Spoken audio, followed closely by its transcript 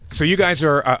So you guys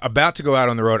are about to go out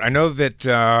on the road. I know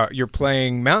that you're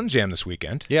playing Mountain Jam this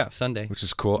weekend. Yeah, Sunday. Which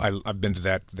is cool. I've been to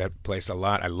that place a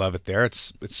lot. I love it there.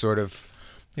 It's sort of,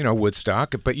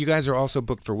 Woodstock, but you guys are also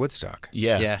booked for Woodstock.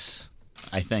 Yeah. Yes.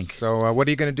 I think. So what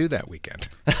are you going to do that weekend?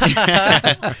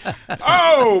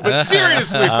 But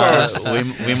seriously, folks.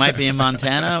 We might be in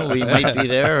Montana. We might be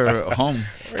there or home.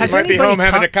 You might be home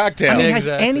having a cocktail. I mean,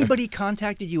 Exactly. has anybody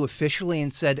contacted you officially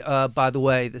and said, by the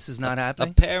way, this is not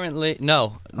happening? Apparently,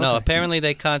 no. Okay. Apparently,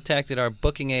 they contacted our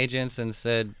booking agents and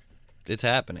said it's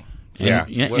happening. Yeah.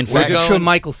 In I'm fact, sure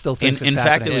Michael still thinks in it's fact,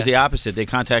 happening. it was the opposite. They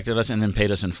contacted us and then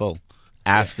paid us in full.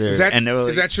 After Is that, and they were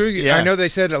is that true? Yeah. I know they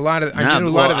said a lot of. I knew a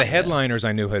lot of the headliners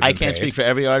I knew had. I been can't paid. speak for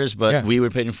every artist, but Yeah. we were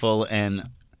paid in full, and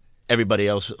everybody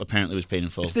else apparently was paid in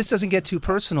full. If this doesn't get too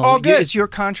personal, All good. is your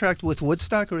contract with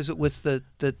Woodstock or is it with the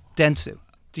Dentsu?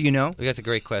 Do you know? That's a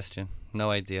great question. No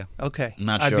idea. Okay.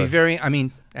 Not I'd sure. be very, anyway.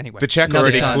 The check another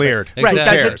already time. cleared. Right.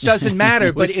 Exactly. Doesn't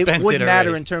matter, but it spent would it matter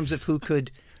already. in terms of who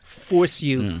could force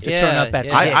you to Yeah, turn up at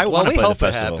yeah. the gig. I wanna we play the hope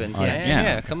festival. it happens. Yeah.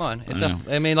 Yeah, come on. It's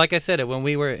I I mean, like I said, when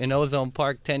we were in Ozone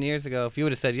Park 10 years ago, if you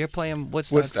would have said, you're playing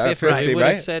Woodstock 50, 50, we would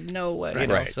have right? said, no way. Right. You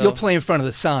know, Right. so. You'll play in front of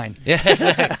the sign. Yeah,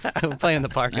 exactly. We'll play in the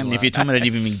parking I mean, lot. if you told me I'd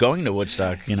even be going to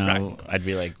Woodstock, I'd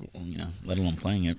be like, let alone playing it.